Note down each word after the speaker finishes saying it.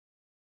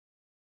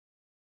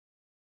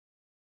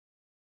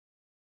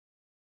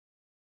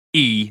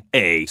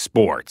EA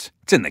Sports.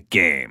 It's in the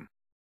game.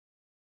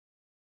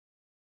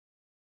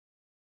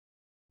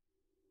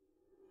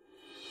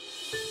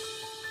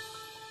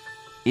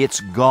 It's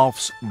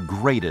golf's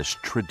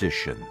greatest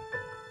tradition.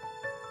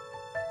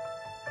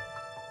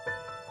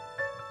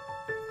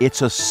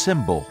 It's a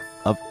symbol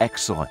of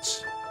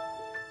excellence.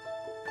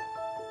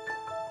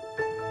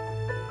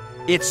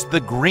 It's the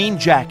green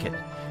jacket,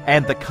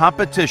 and the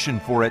competition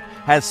for it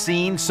has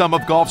seen some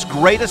of golf's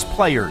greatest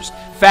players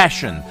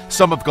fashion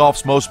some of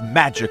golf's most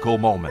magical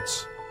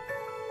moments.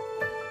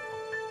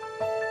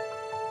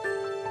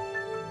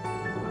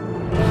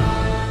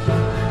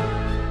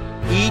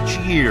 Each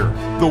year,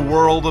 the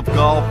world of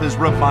golf is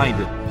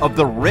reminded of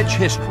the rich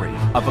history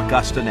of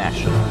Augusta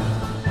National.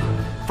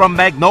 From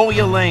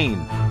Magnolia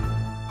Lane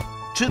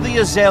to the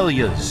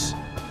Azaleas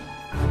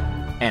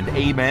and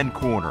Amen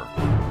Corner.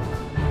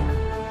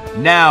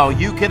 Now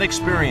you can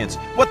experience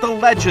what the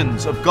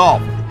legends of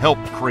golf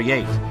helped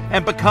create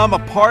and become a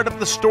part of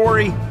the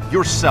story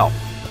yourself.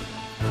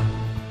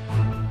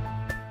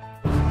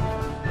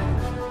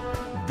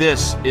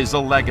 This is a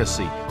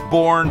legacy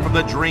born from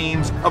the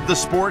dreams of the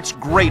sport's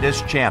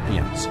greatest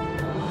champions.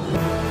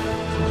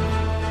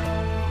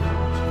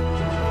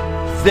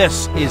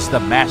 This is the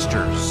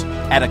Masters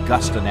at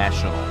Augusta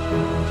National.